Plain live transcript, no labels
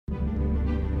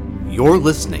You're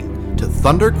listening to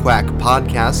Thunder Quack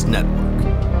Podcast Network.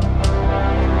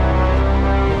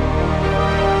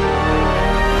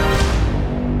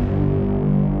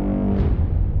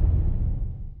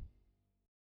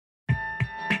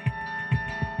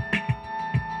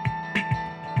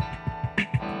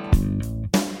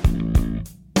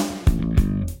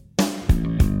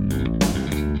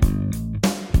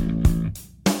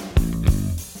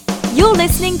 You're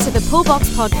listening to the Pullbox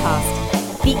Podcast,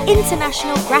 the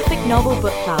international graphic novel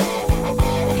book club.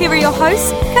 Here are your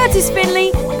hosts, Curtis Finley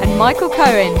and Michael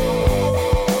Cohen.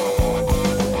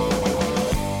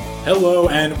 Hello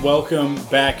and welcome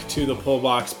back to the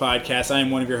Pullbox Podcast. I am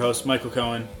one of your hosts, Michael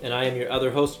Cohen. And I am your other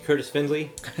host, Curtis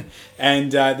Findley.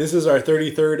 And this is our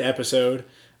 33rd episode.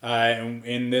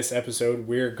 In this episode,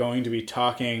 we're going to be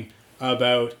talking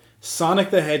about Sonic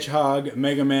the Hedgehog,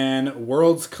 Mega Man,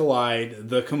 Worlds Collide,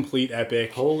 the complete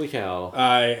epic. Holy cow.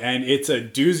 And it's a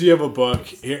doozy of a book.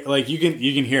 Here, like you can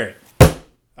hear it.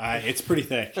 It's pretty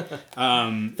thick.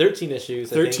 13 issues.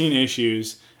 13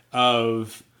 issues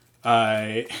of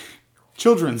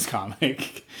children's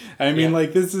comic. I mean,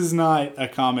 like, this is not a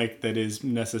comic that is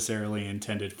necessarily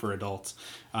intended for adults.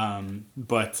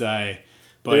 But There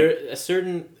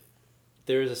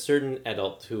is a certain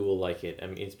adult who will like it. I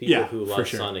mean, it's people who love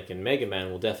Sonic and Mega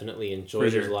Man will definitely enjoy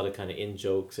it. There's a lot of kind of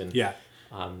in-jokes and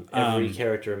every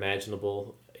character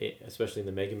imaginable, especially in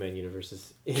the Mega Man universe,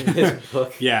 is in this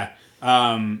book.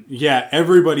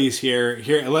 Everybody's here.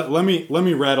 Here, let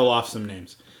me rattle off some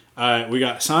names. We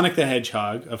got Sonic the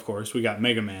Hedgehog, of course. We got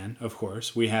Mega Man, of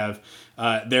course. We have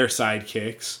their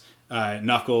sidekicks,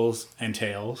 Knuckles and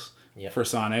Tails for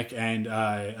Sonic, and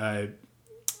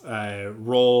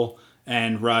Roll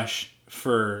and Rush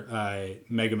for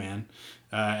Mega Man,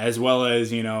 as well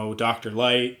as, Dr.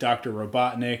 Light, Dr.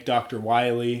 Robotnik, Dr.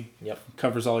 Wily,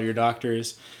 covers all your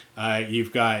doctors.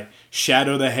 You've got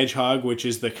Shadow the Hedgehog, which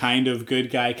is the kind of good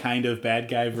guy, kind of bad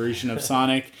guy version of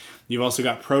Sonic. You've also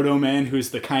got Proto Man, who's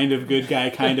the kind of good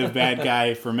guy, kind of bad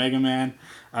guy for Mega Man.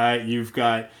 You've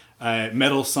got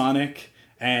Metal Sonic.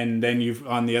 And then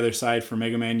on the other side for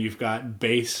Mega Man, you've got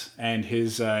Bass and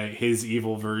his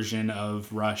evil version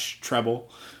of Rush, Treble.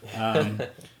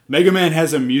 Mega Man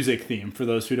has a music theme, for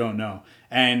those who don't know.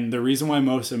 And the reason why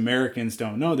most Americans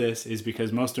don't know this is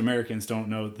because most Americans don't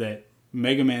know that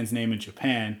Mega Man's name in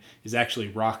Japan is actually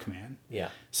Rockman. Yeah.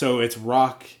 So it's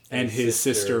Rock and his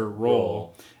sister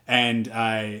Roll.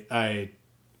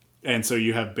 And so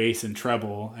you have bass and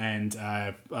treble, and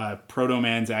Proto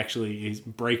Man's actually is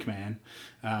Breakman,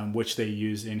 which they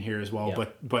use in here as well. Yeah.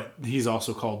 But he's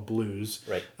also called Blues.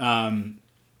 Right.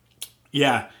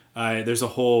 There's a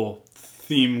whole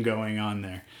theme going on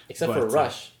there. Except for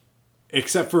Rush.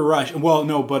 Except for Rush. Well,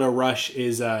 no, but a Rush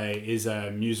is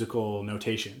a musical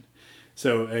notation.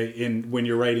 So when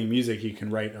you're writing music, you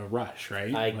can write a Rush,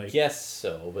 right? I guess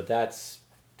so, but that's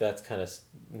kind of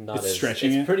not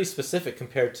stretching it. It's pretty specific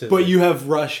compared to. But you have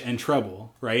rush and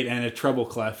treble, right? And a treble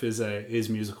clef is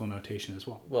musical notation as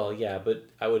well. Well, yeah, but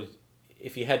I would,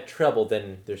 if you had treble,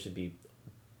 then there should be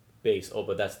bass. Oh,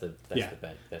 but that's the other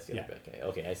bad guy.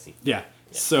 Okay, I see. Yeah.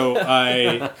 So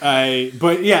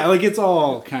but yeah, like it's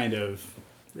all kind of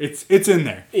it's in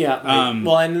there. Yeah. Right.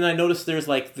 Well, and then I noticed there's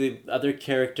like the other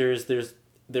characters. There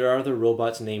are other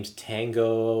robots named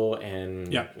Tango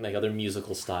and like other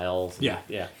musical styles.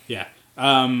 Yeah.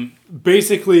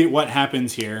 Basically, what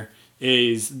happens here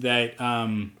is that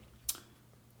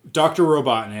Dr.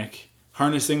 Robotnik,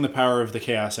 harnessing the power of the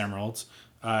Chaos Emeralds,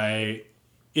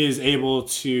 is able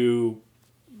to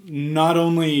not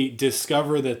only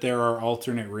discover that there are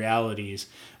alternate realities,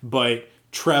 but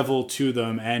travel to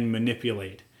them and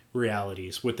manipulate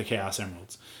realities with the Chaos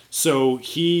Emeralds. So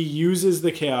he uses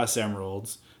the Chaos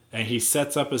Emeralds and he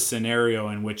sets up a scenario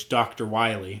in which Dr.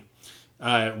 Wily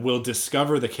will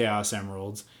discover the Chaos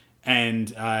Emeralds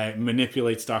and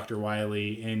manipulates Dr.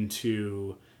 Wily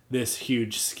into this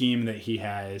huge scheme that he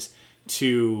has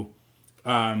to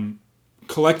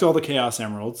collect all the Chaos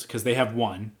Emeralds, because they have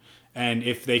one. And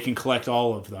if they can collect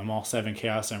all of them, all 7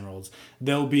 Chaos Emeralds,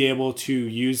 they'll be able to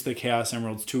use the Chaos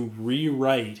Emeralds to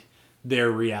rewrite their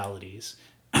realities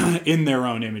in their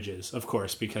own images, of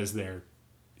course, because they're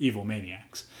evil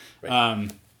maniacs. Right.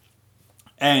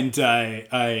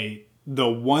 The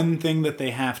one thing that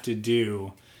they have to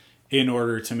do in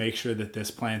order to make sure that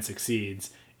this plan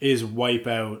succeeds is wipe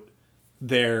out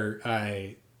their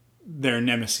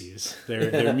nemesis,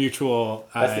 their mutual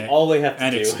all they have to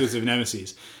and do. Exclusive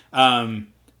nemesis. And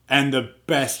the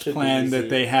best plan that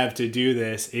they have to do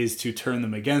this is to turn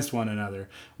them against one another.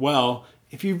 Well,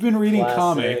 if you've been reading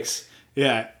comics,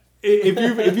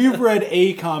 if you've read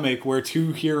a comic where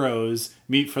 2 heroes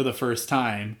meet for the first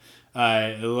time,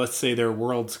 let's say their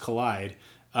worlds collide,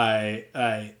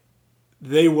 they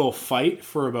will fight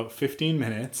for about 15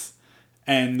 minutes,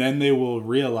 and then they will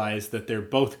realize that they're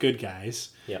both good guys.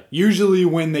 Yep. Usually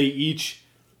when they each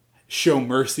show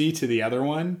mercy to the other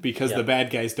one, because the bad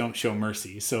guys don't show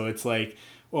mercy. So it's like,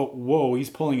 well, whoa, he's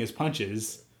pulling his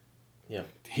punches. Yeah.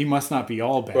 He must not be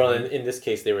all bad. Well, in this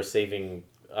case, they were saving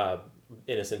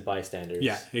innocent bystanders.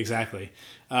 Yeah, exactly.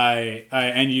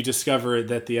 And you discover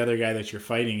that the other guy that you're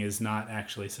fighting is not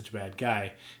actually such a bad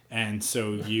guy, and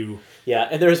so you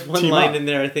and there's one line in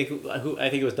there. I think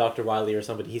it was Dr. Wily or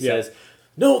somebody. He says,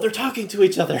 "No, they're talking to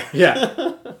each other."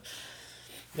 Yeah,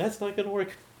 that's not gonna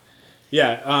work.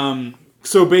 Yeah.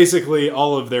 So basically,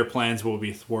 all of their plans will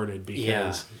be thwarted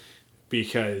because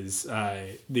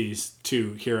these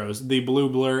two heroes, the Blue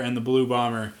Blur and the Blue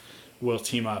Bomber, will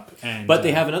team up. But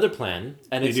they have another plan,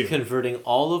 and it's converting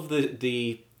all of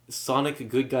the Sonic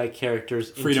good guy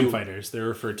characters Freedom Fighters. They're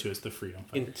referred to as the Freedom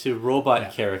Fighters. Into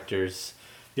robot characters.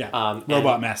 Yeah.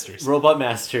 Robot Masters. Robot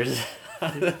Masters.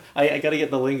 I gotta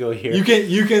get the lingo here.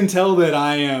 You can tell that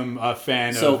I am a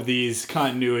fan of these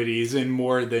continuities and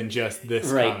more than just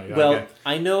this comic. Well, okay.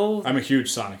 I'm a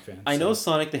huge Sonic fan. I know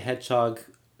Sonic the Hedgehog.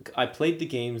 I played the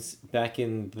games back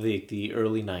in the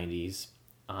early 90s.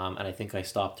 And I think I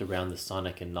stopped around the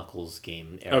Sonic and Knuckles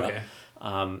game era. Okay.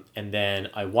 And then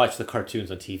I watched the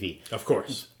cartoons on TV. Of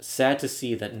course. Sad to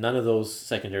see that none of those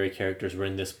secondary characters were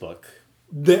in this book.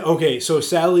 So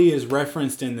Sally is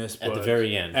referenced in this book at the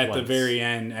very end. The very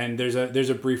end, and there's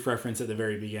a brief reference at the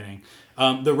very beginning.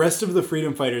 The rest of the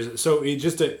Freedom Fighters. So I'm going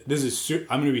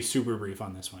to be super brief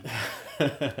on this one.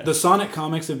 The Sonic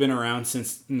comics have been around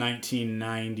since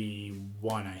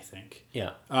 1991, I think.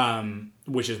 Yeah.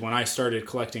 Which is when I started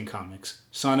collecting comics.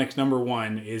 Sonic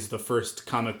 #1 is the first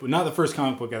comic book, not the first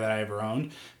comic book that I ever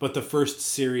owned, but the first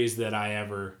series that I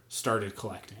ever started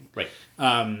collecting. Right.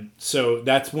 So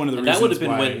that's one of the reasons that would have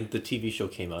been why, when the TV show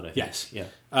came out, I think. Yes. Yeah.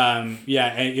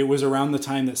 And it was around the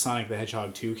time that Sonic the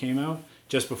Hedgehog 2 came out,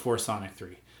 just before Sonic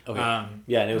 3. Okay. And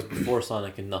it was before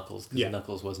Sonic and Knuckles, because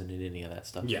Knuckles wasn't in any of that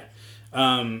stuff. Yeah.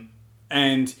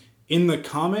 And in the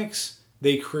comics,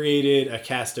 they created a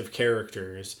cast of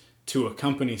characters to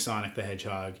accompany Sonic the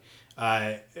Hedgehog,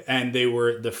 and they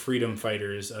were the Freedom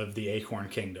Fighters of the Acorn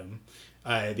Kingdom.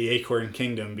 The Acorn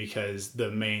Kingdom because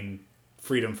the main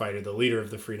Freedom Fighter, the leader of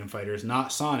the Freedom Fighters,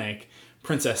 not Sonic,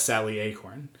 Princess Sally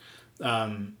Acorn.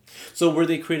 So were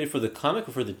they created for the comic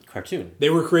or for the cartoon? They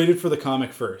were created for the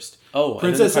comic first. Oh,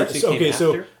 Princess. And then the cartoon came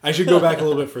so after? I should go back a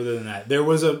little bit further than that. There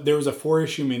was a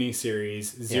 4-issue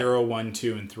miniseries 0, 1,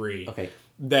 2, and 3. Okay.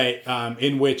 That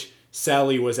in which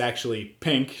Sally was actually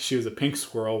pink. She was a pink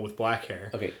squirrel with black hair.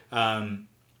 Okay.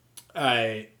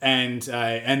 And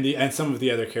some of the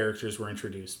other characters were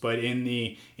introduced, but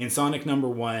in Sonic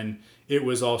 #1, it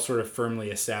was all sort of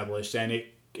firmly established, and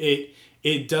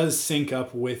it does sync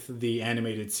up with the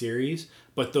animated series,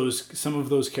 but some of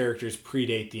those characters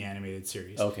predate the animated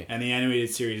series. Okay. And the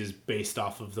animated series is based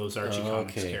off of those Archie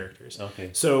Comics characters. Okay.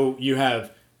 So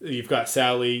you've got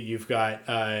Sally, you've got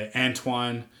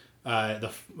Antoine.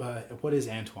 What is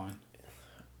Antoine?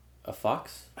 A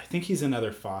fox? I think he's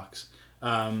another fox.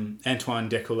 Antoine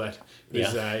Decollette.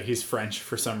 He's French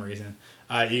for some reason.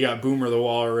 You got Boomer the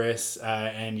Walrus,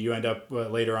 and you end up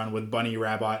later on with Bunny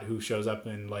Rabbit, who shows up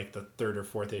in like the 3rd or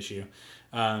 4th issue,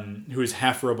 who's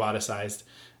half roboticized,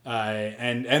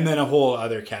 and then a whole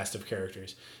other cast of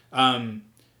characters.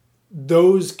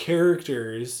 Those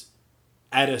characters,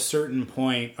 at a certain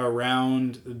point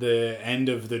around the end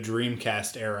of the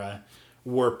Dreamcast era,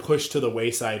 were pushed to the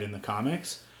wayside in the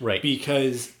comics. Right.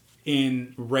 Because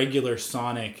in regular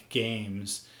Sonic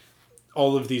games,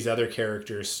 all of these other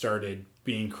characters started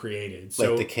being created.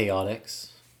 Like the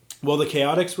Chaotix? Well, the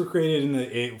Chaotix were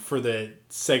created for the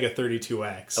Sega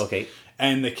 32X. Okay.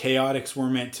 And the Chaotix were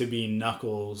meant to be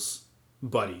Knuckles'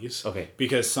 buddies. Okay.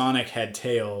 Because Sonic had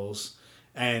Tails,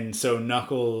 and so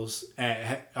Knuckles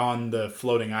on the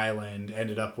floating island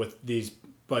ended up with these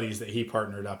buddies that he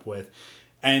partnered up with.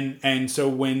 And so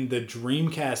when the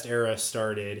Dreamcast era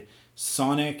started,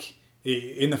 Sonic,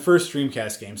 in the first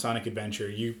Dreamcast game, Sonic Adventure,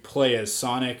 you play as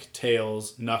Sonic,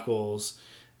 Tails, Knuckles,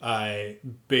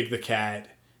 Big the Cat,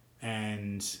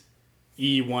 and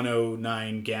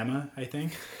E109 Gamma, I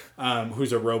think,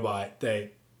 who's a robot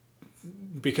that,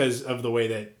 because of the way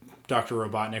that Dr.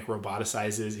 Robotnik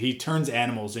roboticizes, he turns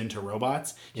animals into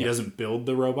robots. He doesn't build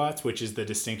the robots, which is the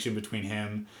distinction between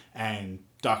him and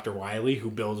Dr. Wily, who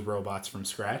builds robots from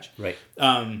scratch. Right.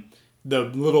 The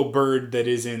little bird that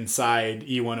is inside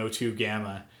E102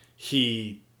 Gamma,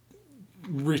 he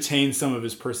retains some of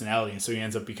his personality, and so he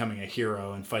ends up becoming a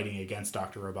hero and fighting against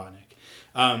Dr. Robotnik.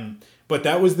 But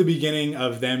that was the beginning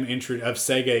of them of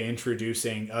Sega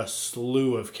introducing a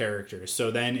slew of characters.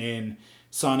 So then in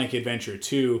Sonic Adventure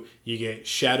 2, you get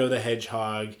Shadow the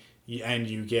Hedgehog, and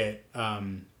you get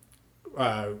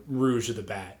Rouge the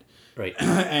Bat. Right.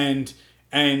 and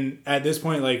at this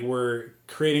point, like, we're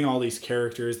creating all these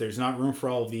characters. There's not room for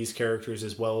all of these characters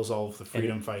as well as all of the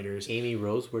Freedom Fighters. Amy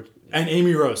Rose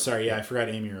sorry, I forgot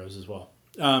Amy Rose as well.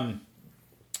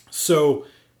 So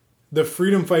the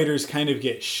Freedom Fighters kind of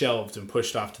get shelved and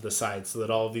pushed off to the side, so that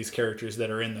all of these characters that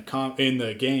are in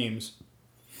the games,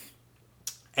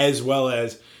 as well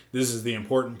as, this is the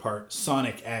important part,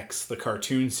 Sonic X, the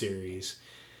cartoon series,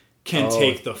 can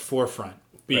take the forefront.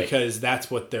 Because that's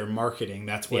what they're marketing.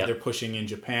 That's what they're pushing in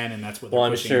Japan, and that's what they're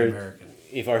pushing in America.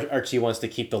 If Archie wants to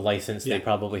keep the license, they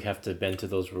probably have to bend to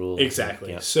those rules.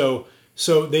 Exactly. Yeah. So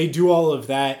they do all of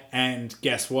that, and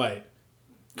guess what?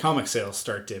 Comic sales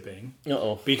start dipping.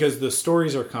 Uh-oh. Because the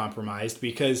stories are compromised,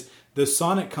 because the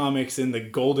Sonic comics in the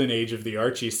golden age of the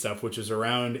Archie stuff, which was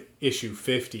around issue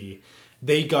 50...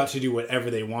 they got to do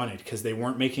whatever they wanted because they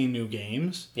weren't making new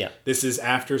games. Yeah. This is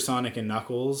after Sonic and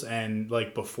Knuckles and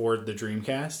like before the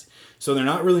Dreamcast. So they're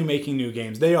not really making new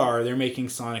games. They're making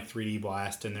Sonic 3D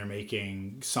Blast and they're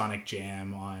making Sonic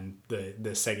Jam on the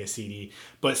Sega CD.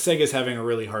 But Sega's having a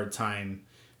really hard time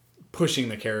pushing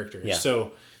the characters. Yeah.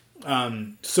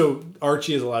 So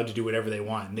Archie is allowed to do whatever they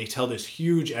want. And they tell this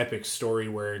huge epic story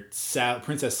where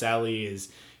Princess Sally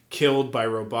is killed by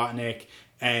Robotnik,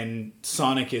 and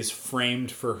Sonic is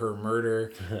framed for her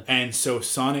murder. And so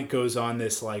Sonic goes on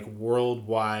this like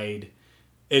worldwide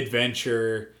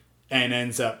adventure and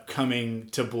ends up coming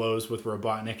to blows with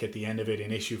Robotnik at the end of it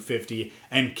in issue 50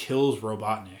 and kills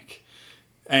Robotnik.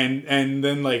 And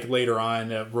then like later on,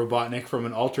 Robotnik from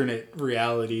an alternate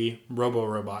reality,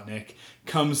 Robo-Robotnik,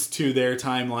 comes to their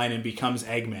timeline and becomes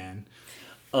Eggman.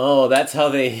 Oh, that's how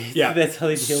they deal with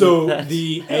that. So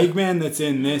the Eggman that's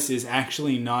in this is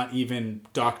actually not even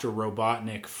Dr.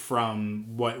 Robotnik from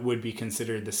what would be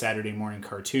considered the Saturday morning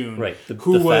cartoon. Right, the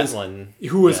fat one.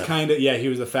 Who was kind of, he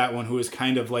was the fat one who was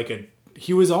kind of like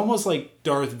he was almost like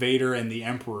Darth Vader and the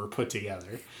Emperor put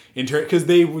together. Because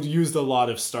they would use a lot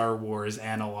of Star Wars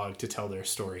analog to tell their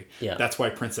story. Yeah. That's why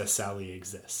Princess Sally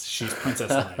exists. She's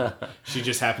Princess Leia. She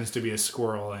just happens to be a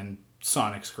squirrel and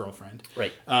Sonic's girlfriend.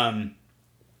 Right.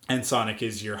 And Sonic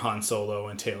is your Han Solo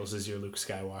and Tails is your Luke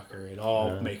Skywalker. It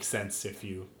all makes sense if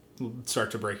you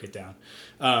start to break it down.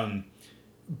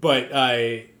 But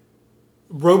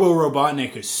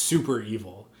Robo-Robotnik is super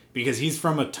evil because he's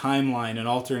from a timeline, an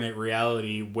alternate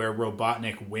reality where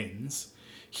Robotnik wins.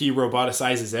 He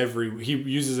roboticizes he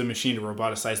uses a machine to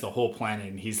roboticize the whole planet,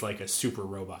 and he's like a super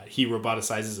robot. He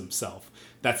roboticizes himself.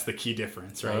 That's the key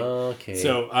difference, right? Okay.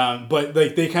 So, but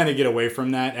like they kind of get away from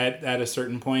that at a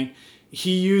certain point.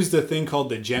 He used a thing called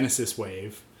the Genesis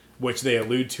Wave, which they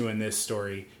allude to in this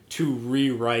story, to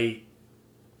rewrite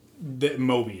the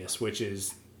Mobius, which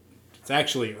is, it's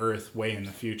actually Earth way in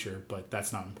the future, but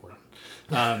that's not important.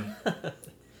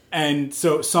 And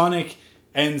so Sonic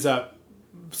ends up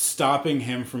stopping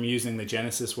him from using the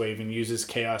Genesis Wave and uses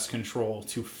Chaos Control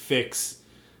to fix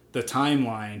the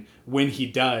timeline. When he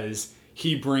does,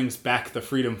 he brings back the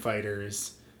Freedom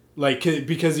Fighters, like,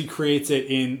 because he creates it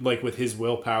in like with his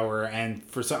willpower. And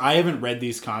I haven't read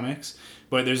these comics,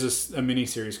 but there's a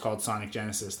miniseries called Sonic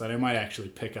Genesis that I might actually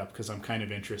pick up because I'm kind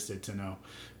of interested to know.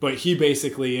 But he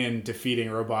basically, in defeating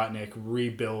Robotnik,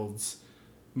 rebuilds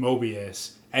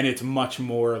Mobius, and it's much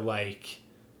more like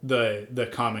the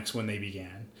comics when they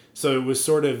began. So it was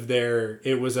sort of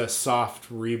it was a soft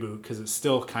reboot because it's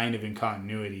still kind of in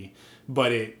continuity,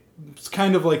 but it's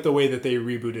kind of like the way that they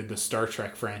rebooted the Star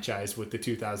Trek franchise with the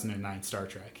 2009 Star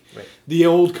Trek. Right. The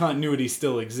old continuity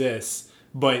still exists,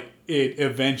 but it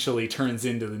eventually turns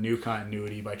into the new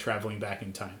continuity by traveling back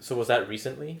in time. So was that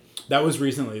recently? That was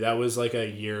recently. That was like a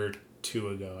year or two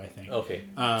ago, I think. Okay.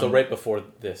 So right before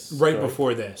this. Right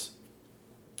before this.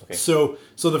 Okay. So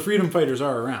the Freedom Fighters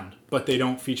are around, but they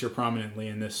don't feature prominently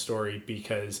in this story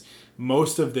because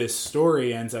most of this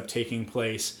story ends up taking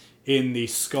place in the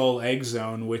Skull Egg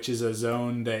Zone, which is a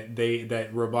zone that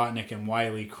Robotnik and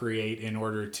Wily create in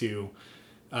order to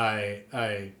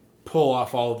pull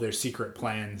off all of their secret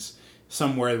plans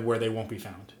somewhere where they won't be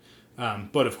found.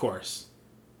 But of course,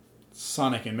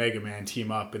 Sonic and Mega Man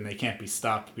team up and they can't be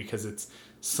stopped because it's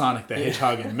Sonic the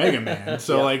Hedgehog and Mega Man.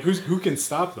 So like who can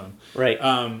stop them? Right.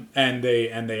 And they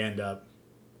end up,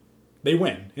 they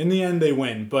win. In the end they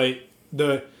win. But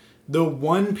the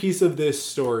one piece of this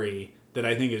story that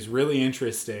I think is really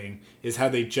interesting is how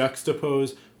they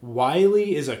juxtapose.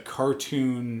 Wily is a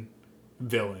cartoon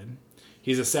villain.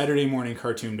 He's a Saturday morning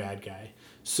cartoon bad guy.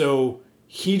 So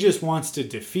he just wants to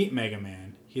defeat Mega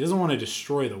Man. He doesn't want to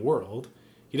destroy the world.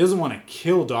 He doesn't want to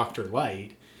kill Dr.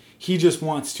 Light. He just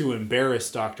wants to embarrass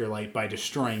Dr. Light by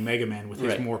destroying Mega Man with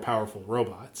his more powerful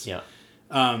robots. Yeah.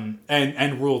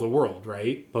 And rule the world,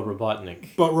 right? But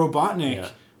Robotnik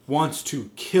wants to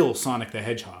kill Sonic the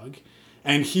Hedgehog,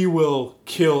 and he will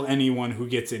kill anyone who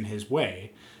gets in his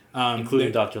way.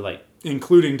 Including Dr. Light.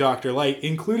 Including Dr. Light,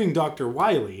 including Dr.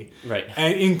 Wily. Right.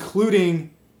 And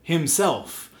including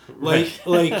himself. Like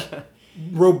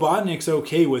Robotnik's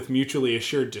okay with mutually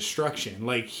assured destruction.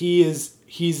 Like, he's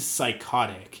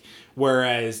psychotic,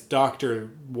 whereas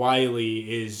Dr.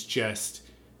 Wily is just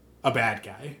a bad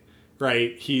guy.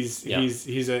 Right, he's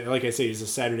a, like I say, he's a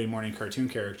Saturday morning cartoon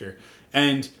character,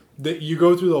 and you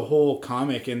go through the whole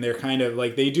comic, and they're kind of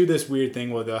like, they do this weird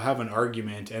thing where they'll have an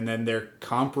argument, and then their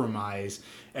compromise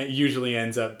usually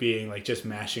ends up being like just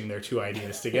mashing their two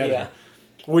ideas together,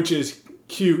 which is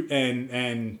cute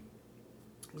and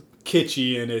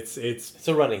kitschy, and it's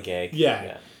a running gag.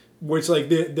 Yeah, which like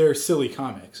they're silly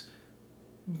comics,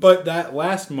 but that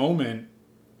last moment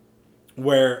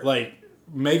where like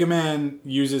Mega Man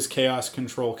uses Chaos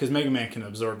Control, because Mega Man can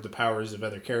absorb the powers of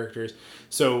other characters.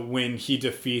 So when he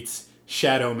defeats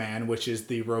Shadow Man, which is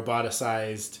the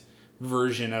roboticized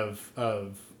version of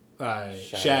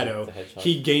Shadow,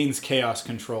 he gains Chaos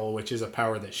Control, which is a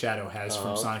power that Shadow has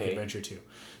from Sonic Adventure 2.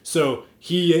 So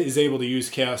he is able to use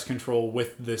Chaos Control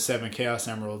with the 7 Chaos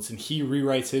Emeralds, and he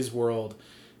rewrites his world.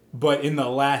 But in the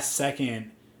last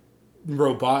second,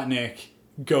 Robotnik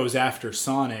goes after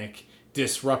Sonic,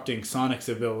 disrupting Sonic's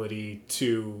ability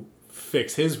to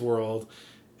fix his world,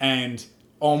 and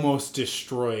almost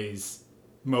destroys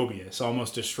Mobius,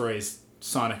 almost destroys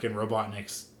Sonic and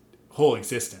Robotnik's whole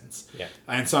existence. Yeah.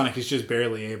 And Sonic is just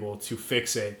barely able to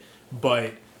fix it,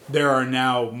 but there are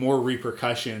now more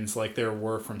repercussions like there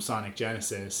were from Sonic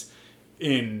Genesis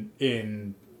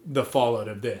in the fallout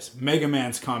of this. Mega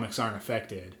Man's comics aren't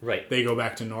affected. Right. They go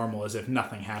back to normal as if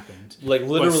nothing happened. Like,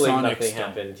 literally nothing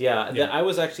happened. Yeah. I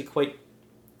was actually quite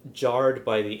jarred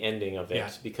by the ending of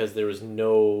it because there was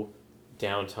no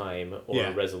downtime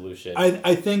or resolution.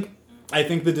 I think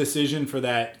the decision for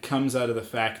that comes out of the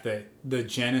fact that the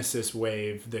Genesis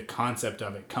wave, the concept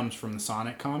of it, comes from the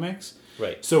Sonic comics.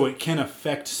 Right. So it can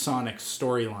affect Sonic's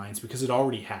storylines because it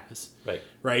already has. Right.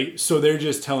 Right? So they're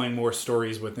just telling more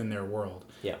stories within their world.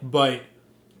 Yeah. But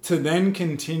to then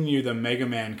continue the Mega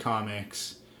Man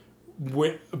comics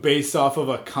based off of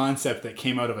a concept that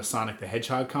came out of a Sonic the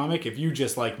Hedgehog comic, if you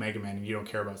just like Mega Man and you don't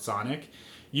care about Sonic,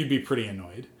 you'd be pretty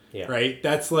annoyed. Yeah. Right?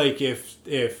 That's like if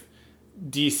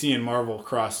DC and Marvel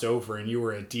crossed over and you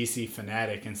were a DC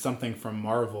fanatic and something from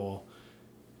Marvel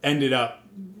ended up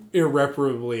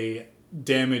irreparably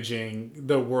damaging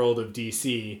the world of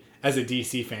DC. As a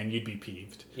DC fan, you'd be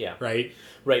peeved. Yeah. Right?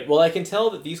 Right. Well, I can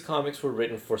tell that these comics were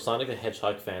written for Sonic the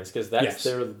Hedgehog fans because that's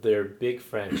their big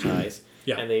franchise.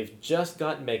 Yeah. And they've just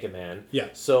got Mega Man. Yeah.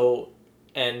 So,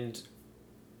 and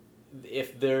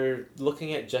if they're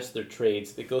looking at just their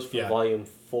trades, it goes from Volume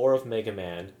 4 of Mega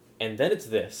Man, and then it's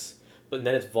this, but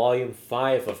then it's Volume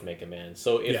 5 of Mega Man.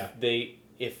 So if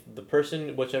the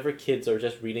person, whichever kids are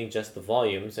just reading just the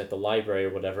volumes at the library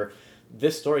or whatever,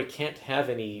 this story can't have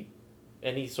any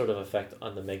sort of effect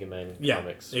on the Mega Man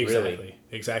comics. Exactly. Really.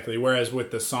 Exactly. Whereas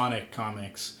with the Sonic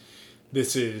comics,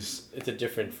 this is it's a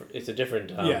different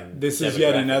this is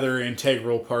yet another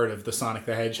integral part of the Sonic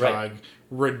the Hedgehog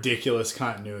ridiculous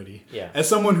continuity. Yeah. As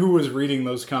someone who was reading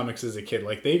those comics as a kid,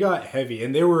 like, they got heavy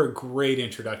and they were a great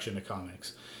introduction to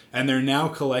comics. And they're now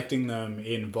collecting them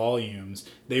in volumes.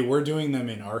 They were doing them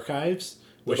in archives,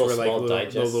 which were like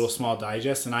little small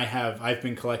digests, and I've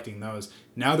been collecting those.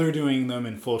 Now they're doing them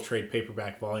in full trade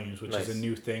paperback volumes, which is a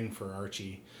new thing for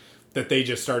Archie that they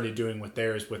just started doing with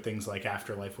theirs, with things like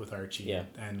Afterlife with Archie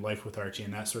and Life with Archie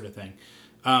and that sort of thing.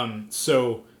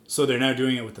 So they're now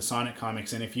doing it with the Sonic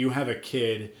comics, and if you have a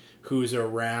kid who's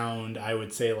around, I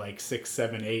would say like 6,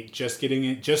 7, 8,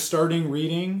 just starting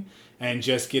reading and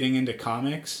just getting into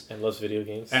comics and loves video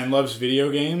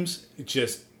games,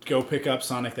 just go pick up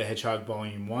Sonic the Hedgehog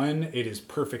Volume 1. It is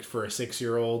perfect for a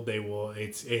 6-year-old.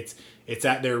 It's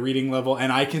at their reading level,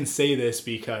 and I can say this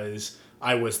because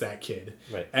I was that kid.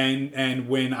 Right. And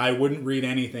when I wouldn't read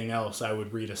anything else, I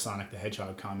would read a Sonic the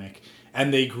Hedgehog comic,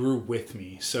 and they grew with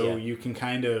me. So you can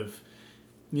kind of,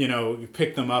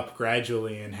 pick them up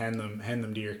gradually and hand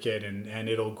them to your kid, and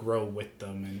it'll grow with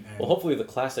them. And well, hopefully the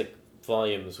classic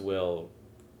volumes will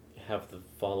have the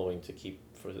following to keep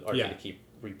for Archie to keep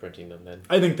reprinting them. Then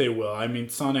I think they will. I mean,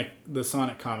 the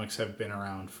Sonic comics have been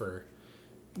around for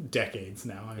decades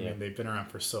now. I mean, they've been around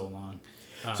for so long.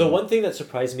 So one thing that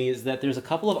surprised me is that there's a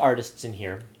couple of artists in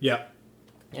here. Yeah.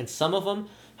 And some of them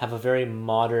have a very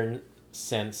modern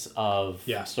sense of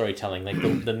storytelling. Like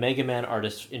the Mega Man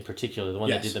artist in particular, the one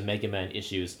that did the Mega Man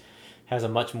issues, has a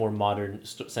much more modern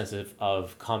sense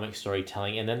of comic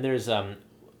storytelling. And then there's I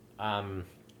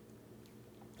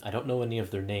don't know any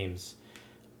of their names.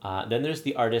 Then there's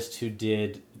the artist who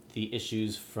did the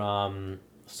issues from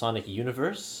Sonic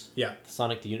Universe. Yeah.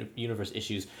 Sonic the Universe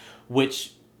issues,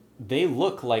 which they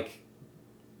look like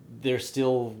they're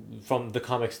still from the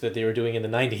comics that they were doing in the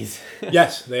 90s.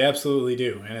 Yes, they absolutely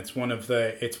do. And it's one of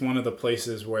the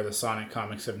places where the Sonic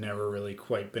comics have never really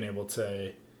quite been able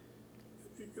to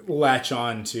latch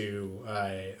on to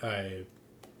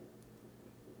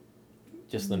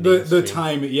just the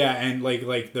time, and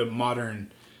like the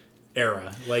modern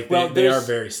era. Like they are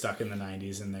very stuck in the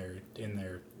 90s in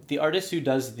their the artist who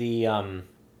does the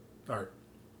art.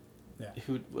 Yeah.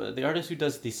 The artist who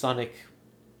does the Sonic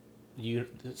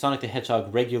the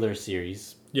Hedgehog regular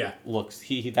series. Yeah. Looks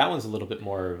that one's a little bit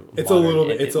more. It's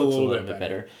modern. It's a little bit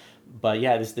better. But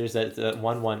yeah, there's that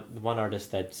one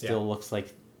artist that still looks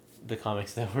like the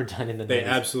comics that were done in the 90s. They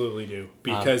absolutely do,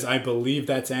 because I believe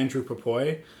that's Andrew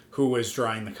Papoy, who was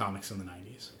drawing the comics in the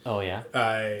 90s. Oh yeah.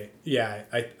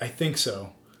 I think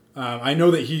so. I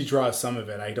know that he draws some of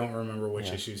it. I don't remember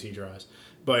which issues he draws.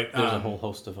 But there's a whole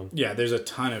host of them. Yeah, there's a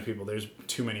ton of people. There's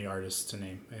too many artists to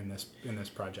name in this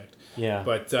project. Yeah.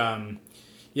 But I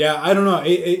don't know.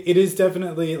 It is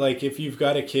definitely like if you've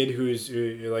got a kid who's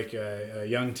like a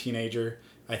young teenager,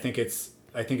 I think it's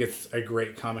a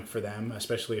great comic for them,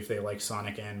 especially if they like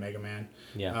Sonic and Mega Man.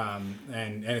 Yeah.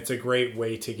 And it's a great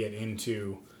way to get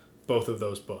into both of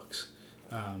those books.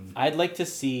 I'd like to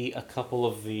see a couple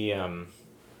of the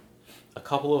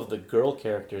girl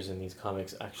characters in these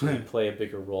comics actually play a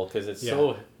bigger role, because it's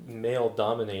so male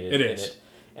dominated in it.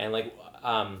 And like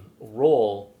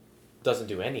Roll doesn't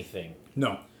do anything.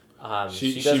 No.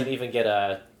 She doesn't even get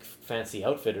a fancy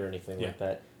outfit or anything like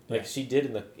that. Like she did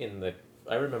in the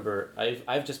I remember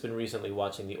I've just been recently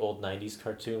watching the old 90s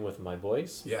cartoon with my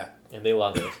boys. Yeah. And they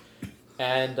love it.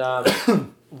 And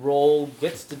Roll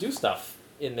gets to do stuff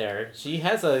in there. She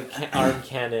has a arm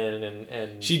cannon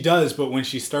and she does, but when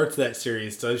she starts that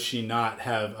series, does she not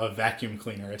have a vacuum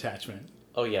cleaner attachment?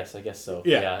 Oh yes, I guess so.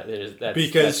 Yeah,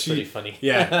 that's pretty funny.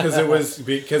 Yeah, because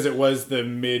it was the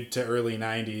mid to early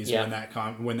 90s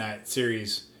when that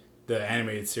series, the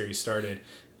animated series, started,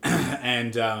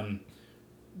 and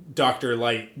Dr.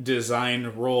 Light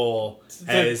designed Roll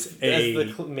as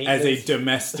a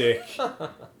domestic. Well,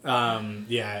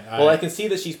 I can see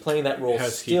that she's playing that role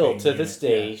still to this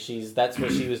day. That's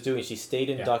what she was doing. She stayed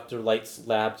in Dr. Light's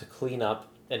lab to clean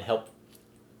up and help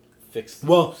fix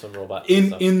some robots.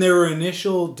 In their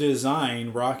initial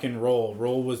design, Rock and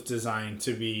Roll was designed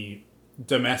to be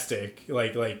domestic,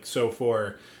 like so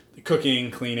for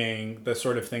cooking, cleaning, the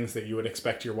sort of things that you would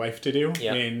expect your wife to do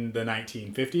in the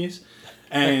 1950s.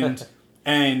 And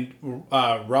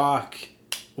Rock,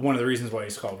 one of the reasons why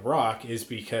he's called Rock is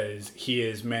because he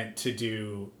is meant to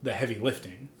do the heavy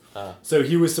lifting. So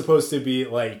he was supposed to be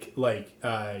like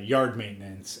yard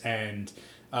maintenance and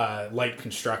light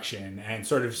construction, and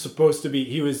sort of supposed to be.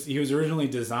 He was originally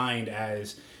designed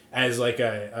as like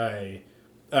a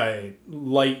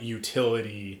light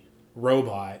utility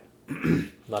robot.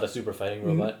 Not a super fighting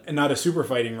robot. Not a super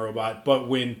fighting robot, but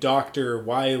when Dr.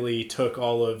 Wily took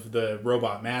all of the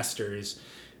robot masters,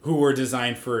 who were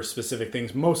designed for specific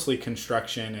things, mostly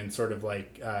construction and sort of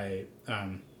like I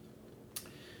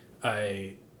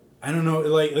don't know,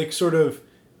 like sort of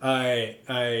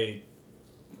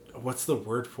what's the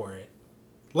word for it?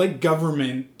 Like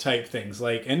government type things,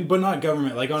 but not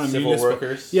government, like on a civil municipal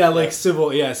workers.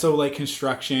 Civil, so like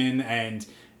construction and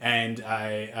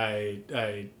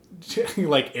I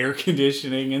like air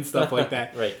conditioning and stuff like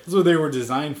that. Right. That's what they were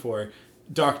designed for.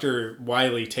 Dr.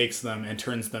 Wily takes them and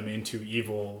turns them into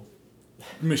evil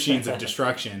machines of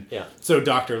destruction. Yeah. So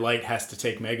Dr. Light has to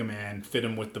take Mega Man, fit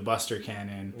him with the Buster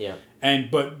Cannon. Yeah.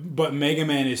 But Mega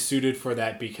Man is suited for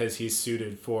that because he's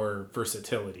suited for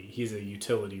versatility. He's a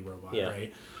utility robot,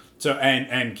 right? So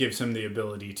and gives him the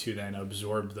ability to then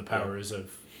absorb the powers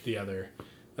of the other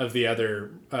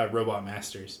robot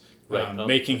masters. Right.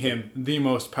 Making him the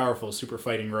most powerful super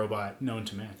fighting robot known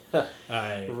to man.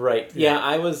 Right. Yeah,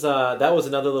 I was. That was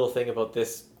another little thing about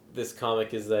this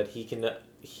comic is that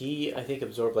he I think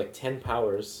absorbed like 10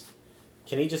 powers.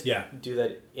 Can he just do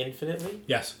that infinitely?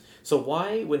 Yes. So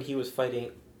why when he was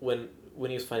fighting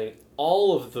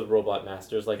all of the robot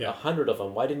masters, like 100 of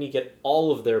them, why didn't he get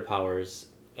all of their powers?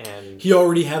 And he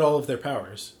already had all of their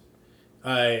powers.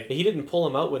 He didn't pull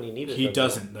them out when he needed them. He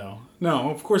doesn't, though.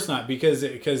 No, of course not, because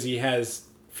he has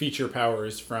feature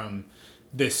powers from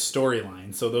this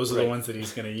storyline. So those are the ones that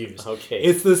he's going to use. Okay.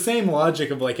 It's the same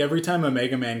logic of like every time a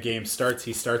Mega Man game starts,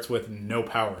 he starts with no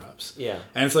power-ups. Yeah.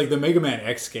 And it's like the Mega Man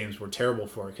X games were terrible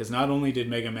for it, because not only did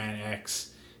Mega Man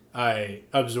X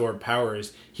absorb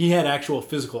powers, he had actual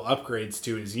physical upgrades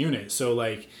to his unit. So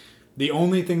like the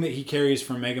only thing that he carries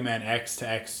from Mega Man X to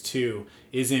X2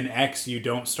 is in X you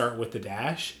don't start with the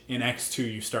dash, in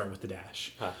X2 you start with the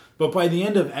dash. Huh. But by the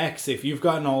end of X, if you've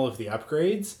gotten all of the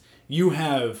upgrades, you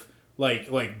have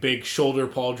like big shoulder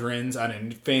pauldrons on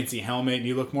a fancy helmet, and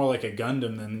you look more like a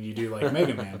Gundam than you do like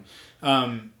Mega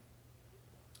Man.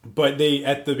 But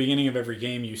at the beginning of every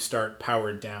game, you start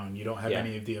powered down. You don't have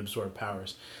any of the absorbed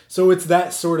powers. So it's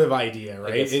that sort of idea,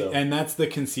 right? I guess so. And that's the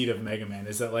conceit of Mega Man,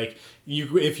 is that like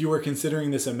if you were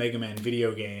considering this a Mega Man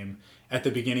video game, at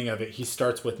the beginning of it, he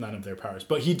starts with none of their powers.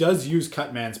 But he does use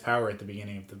Cutman's power at the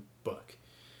beginning of the book.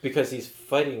 Because he's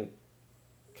fighting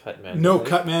Cutman. No,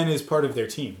 Cutman is part of their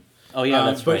team. Oh yeah,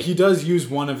 that's right. But he does use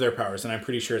one of their powers, and I'm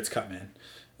pretty sure it's Cutman.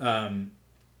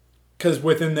 Because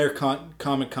within their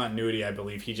comic continuity, I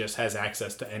believe he just has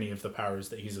access to any of the powers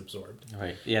that he's absorbed.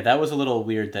 Right. Yeah, that was a little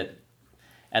weird that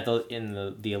in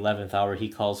the 11th hour he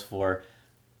calls for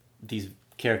these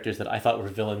characters that I thought were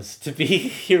villains to be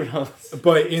heroes.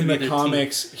 But in the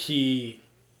comics,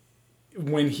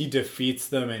 when he defeats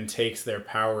them and takes their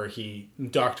power,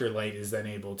 Dr. Light is then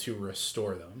able to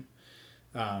restore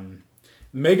them.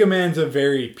 Mega Man's a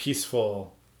very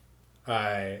peaceful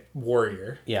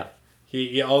warrior. Yeah.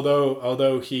 He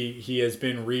although he has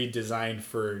been redesigned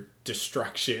for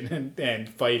destruction and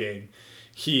fighting,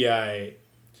 the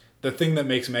thing that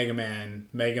makes Mega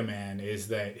Man is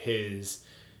that his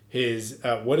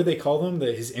what do they call them?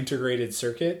 His integrated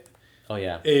circuit. Oh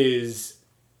yeah.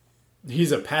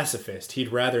 He's a pacifist.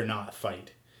 He'd rather not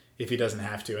fight if he doesn't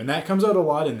have to, and that comes out a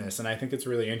lot in this, and I think it's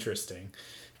really interesting.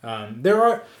 There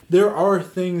are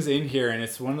things in here, and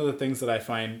it's one of the things that I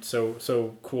find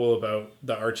so cool about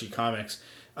the Archie comics.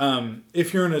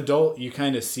 If you're an adult, you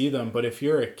kind of see them, but if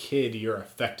you're a kid, you're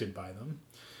affected by them,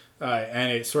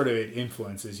 and it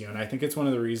influences you. And I think it's one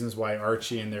of the reasons why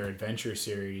Archie and their adventure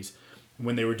series,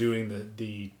 when they were doing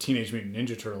the Teenage Mutant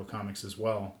Ninja Turtle comics as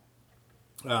well,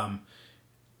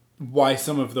 why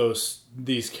some of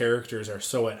these characters are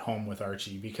so at home with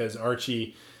Archie, because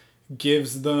Archie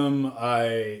gives them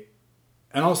and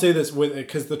I'll say this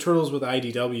because the Turtles with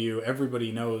IDW,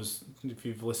 everybody knows, if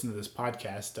you've listened to this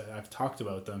podcast, I've talked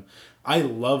about them. I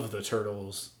love the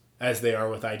Turtles as they are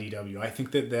with IDW. I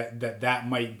think that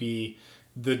might be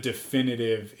the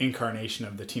definitive incarnation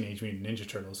of the Teenage Mutant Ninja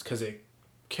Turtles, because it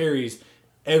carries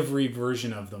every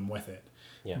version of them with it.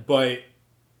 Yeah. But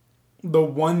the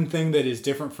one thing that is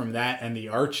different from that and the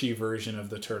Archie version of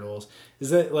the Turtles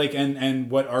is that and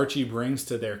what Archie brings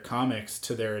to their comics,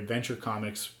 to their adventure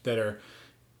comics that are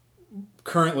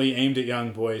currently aimed at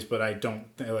young boys, but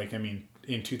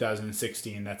in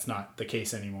 2016 that's not the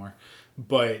case anymore.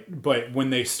 But when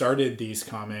they started these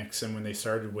comics, and when they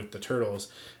started with the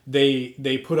Turtles, they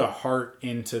put a heart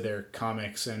into their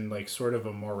comics and sort of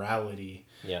a morality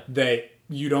that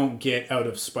you don't get out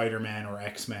of Spider-Man or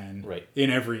X-Men in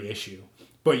every issue,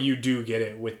 but you do get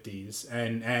it with these,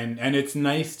 and it's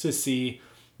nice to see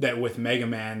that with Mega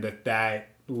Man that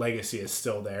legacy is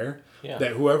still there. Yeah.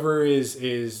 That whoever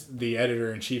is the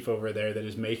editor-in-chief over there that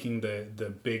is making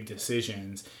the big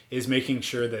decisions is making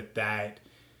sure that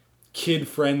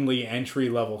kid-friendly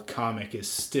entry-level comic is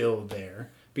still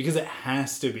there, because it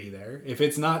has to be there. If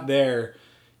it's not there,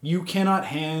 you cannot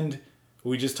hand.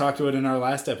 We just talked about in our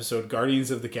last episode,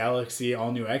 Guardians of the Galaxy,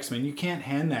 All New X-Men. You can't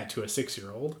hand that to a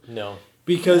 6-year-old. No.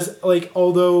 Because,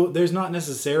 although there's not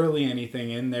necessarily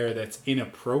anything in there that's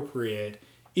inappropriate,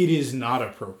 it is not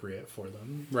appropriate for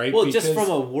them, right? Well, just from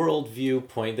a worldview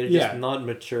point, they're just not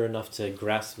mature enough to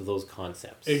grasp those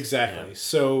concepts. Exactly. Yeah.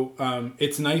 So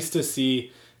it's nice to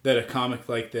see that a comic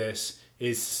like this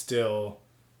is still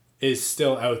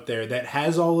out there, that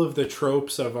has all of the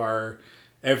tropes of our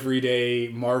everyday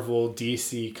Marvel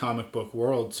DC comic book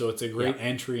world. So it's a great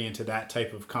entry into that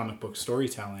type of comic book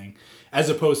storytelling, as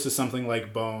opposed to something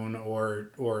like Bone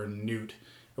or Newt.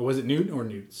 Or was it Newt or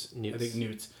Newts? Newts. I think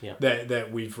Newts. Yeah.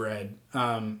 That we've read,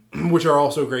 which are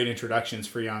also great introductions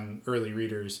for young early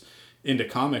readers into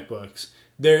comic books.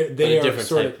 They are different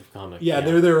sort type of comic. Yeah,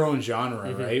 they're their own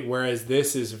genre, right? Whereas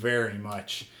this is very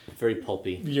much very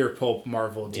pulpy. Your pulp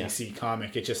Marvel DC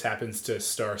comic. It just happens to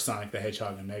star Sonic the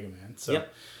Hedgehog and Mega Man. So,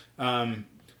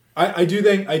 I do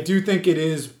think it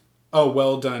is a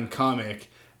well done comic.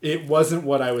 It wasn't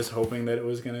what I was hoping that it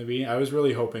was going to be. I was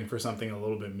really hoping for something a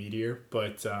little bit meatier,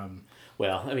 but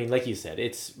well, I mean, like you said,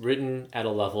 it's written at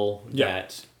a level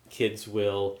that kids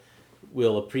will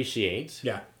appreciate.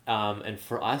 Yeah. And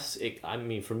for us,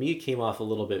 for me, it came off a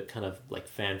little bit kind of like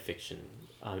fan fiction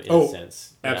in a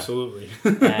sense. Absolutely.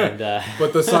 And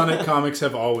but the Sonic comics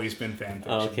have always been fan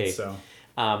fiction. Okay. So.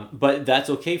 But that's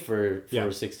okay for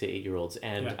 6 to 8 year olds,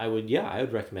 and I would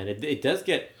recommend it. It does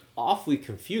get awfully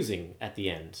confusing at the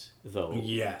end, though.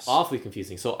 Yes, awfully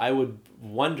confusing. So I would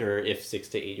wonder if 6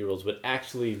 to 8 year olds would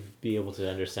actually be able to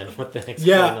understand what the heck's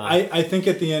going on. I think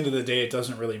at the end of the day, it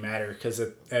doesn't really matter because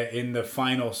in the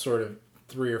final sort of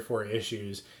 3 or 4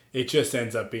 issues, it just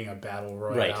ends up being a battle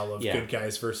royale of good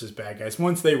guys versus bad guys.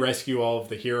 Once they rescue all of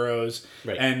the heroes,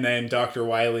 and then Dr.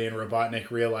 Wily and Robotnik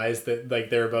realize that like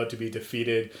they're about to be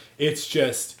defeated, it's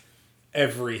just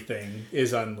everything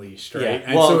is unleashed, right? Yeah.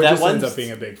 And so it just ends up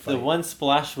being a big fight. The one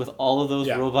splash with all of those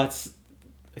robots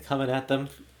coming at them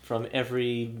from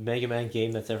every Mega Man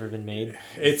game that's ever been made.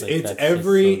 It's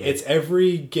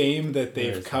every game that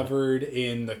they've covered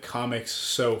in the comics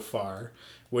so far,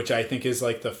 which I think is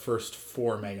like the first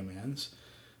 4 Mega Mans,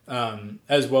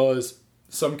 as well as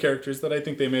some characters that I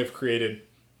think they may have created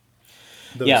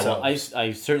themselves. Yeah, well,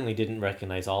 I certainly didn't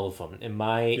recognize all of them. In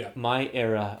my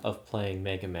era of playing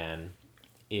Mega Man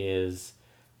is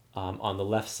on the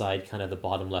left side, kind of the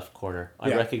bottom left corner.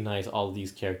 I recognize all of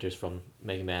these characters from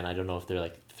Mega Man. I don't know if they're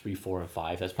like 3, 4, and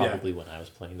 5. That's probably when I was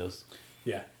playing those.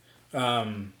 Yeah.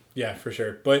 Yeah, for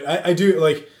sure. But I do,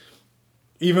 like,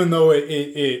 even though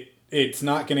it's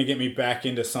not going to get me back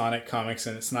into Sonic comics,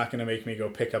 and it's not going to make me go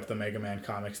pick up the Mega Man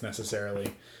comics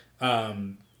necessarily.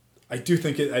 I do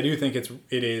think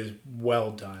it is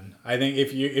well done. I think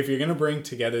if you're going to bring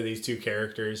together these 2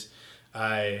 characters,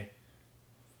 what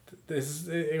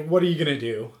are you going to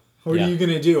do? What are you going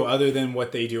to do other than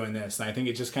what they do in this? And I think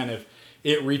it just kind of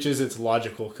it reaches its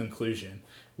logical conclusion,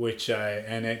 which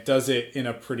and it does it in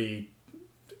a pretty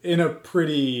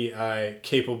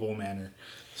capable manner.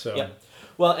 So. Yeah.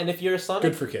 Well, and if you're a Sonic,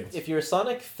 good for kids. If you're a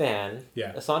Sonic fan,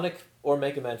 a Sonic or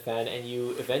Mega Man fan, and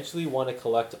you eventually want to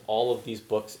collect all of these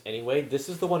books anyway, this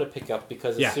is the one to pick up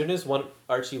because as soon as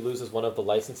Archie loses one of the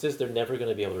licenses, they're never going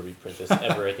to be able to reprint this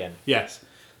ever again. Yes.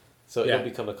 So it'll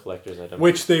become a collector's item.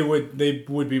 Which they would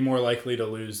be more likely to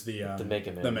lose the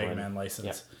Mega Man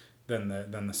license than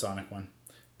the Sonic one.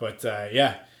 But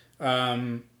I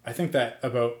think that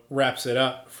about wraps it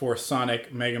up for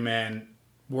Sonic Mega Man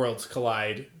Worlds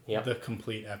Collide. Yep. The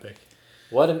complete epic.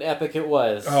 What an epic it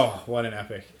was. Oh, what an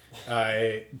epic.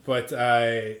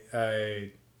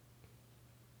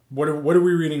 What are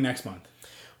we reading next month?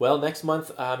 Well, next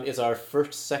month is our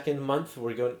second month.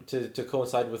 We're going to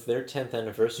coincide with their 10th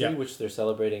anniversary, which they're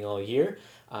celebrating all year.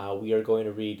 We are going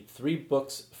to read 3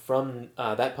 books from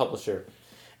that publisher.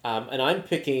 And I'm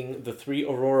picking the 3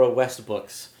 Aurora West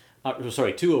books.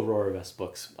 2 Aurora West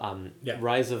books.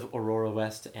 Rise of Aurora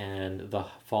West and The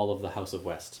Fall of the House of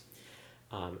West.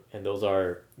 And those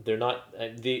they're not,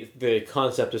 the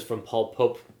concept is from Paul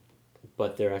Pope,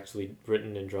 but they're actually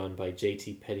written and drawn by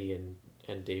J.T. Petty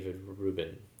and David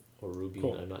Rubin. Or Rubin,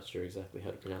 cool. I'm not sure exactly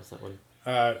how to pronounce that one.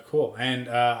 Cool. And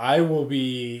I will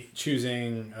be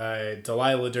choosing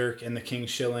Delilah Dirk and the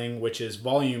King's Shilling, which is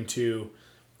Volume 2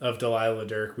 of Delilah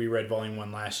Dirk. We read Volume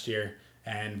 1 last year,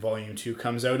 and Volume 2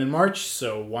 comes out in March,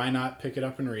 so why not pick it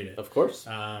up and read it? Of course.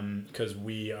 Because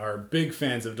we are big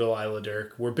fans of Delilah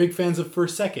Dirk. We're big fans of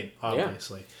First Second,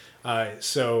 obviously.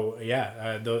 That'll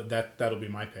be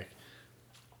my pick.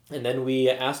 And then we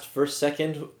asked First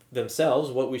Second themselves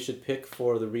what we should pick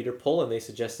for the reader poll, and they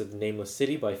suggested The Nameless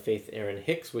City by Faith Erin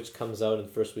Hicks, which comes out in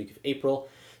the first week of April.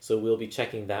 So we'll be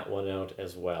checking that one out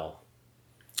as well.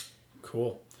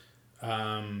 Cool.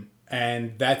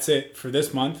 And that's it for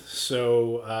this month.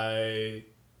 So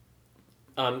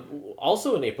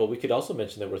also in April, we could also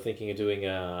mention that we're thinking of doing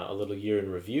a little year in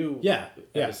review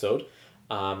episode.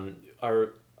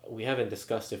 We haven't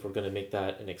discussed if we're going to make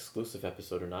that an exclusive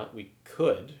episode or not. We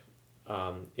could,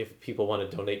 if people want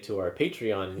to donate to our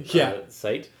Patreon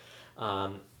site.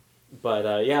 But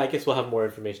I guess we'll have more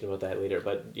information about that later.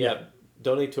 But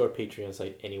donate to our Patreon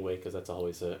site anyway, because that's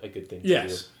always a good thing to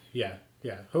do. Yeah.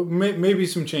 Maybe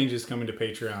some changes coming to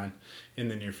Patreon in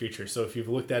the near future. So if you've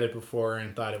looked at it before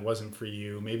and thought it wasn't for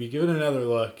you, maybe give it another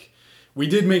look. We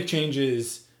did make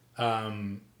changes.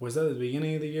 Was that at the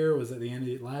beginning of the year? Was that the end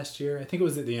of last year? I think it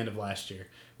was at the end of last year.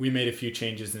 We made a few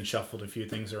changes and shuffled a few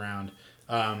things around.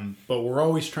 But we're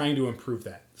always trying to improve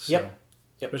that. So, Yep.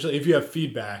 Especially if you have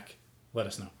feedback, let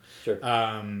us know. Sure.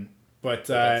 But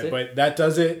that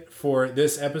does it for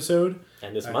this episode.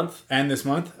 And this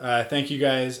month. Thank you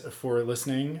guys for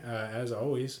listening, as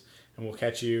always. And we'll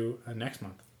catch you next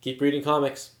month. Keep reading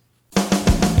comics.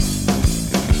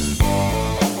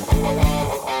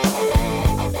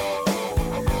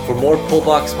 For more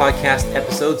Pullbox Podcast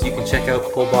episodes, you can check out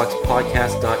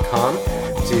pullboxpodcast.com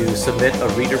to submit a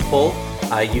reader poll.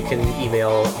 You can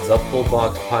email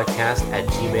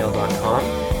thepullboxpodcast@gmail.com.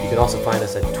 You can also find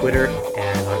us at Twitter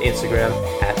and on Instagram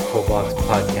at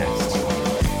pullboxpodcast.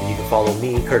 You can follow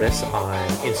me, Curtis, on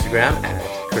Instagram at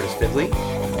Curtis Findley.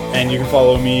 And you can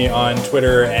follow me on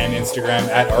Twitter and Instagram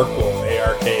at ArkwUlf,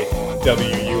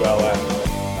 ARKWULF.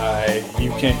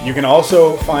 You can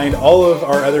also find all of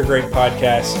our other great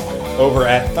podcasts over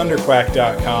at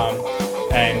thunderquack.com,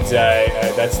 and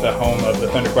that's the home of the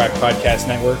Thunderquack Podcast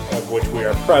Network, of which we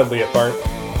are proudly a part.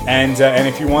 And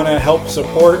if you want to help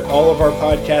support all of our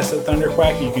podcasts at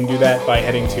Thunderquack, you can do that by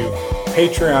heading to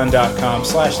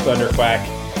patreon.com/thunderquack,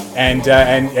 and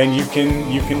you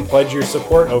can pledge your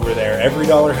support over there. Every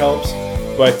dollar helps,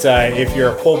 but if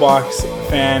you're a Pullbox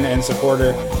fan and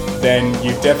supporter, then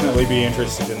you'd definitely be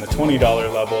interested in the $20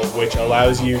 level, which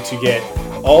allows you to get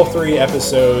all 3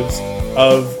 episodes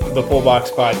of the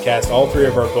Pullbox Podcast, all 3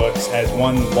 of our books, as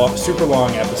one super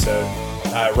long episode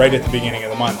right at the beginning of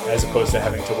the month, as opposed to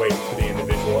having to wait for the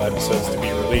individual episodes to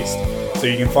be released. So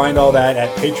you can find all that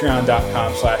at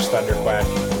patreon.com/thunderquack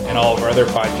and all of our other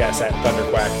podcasts at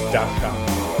thunderquack.com.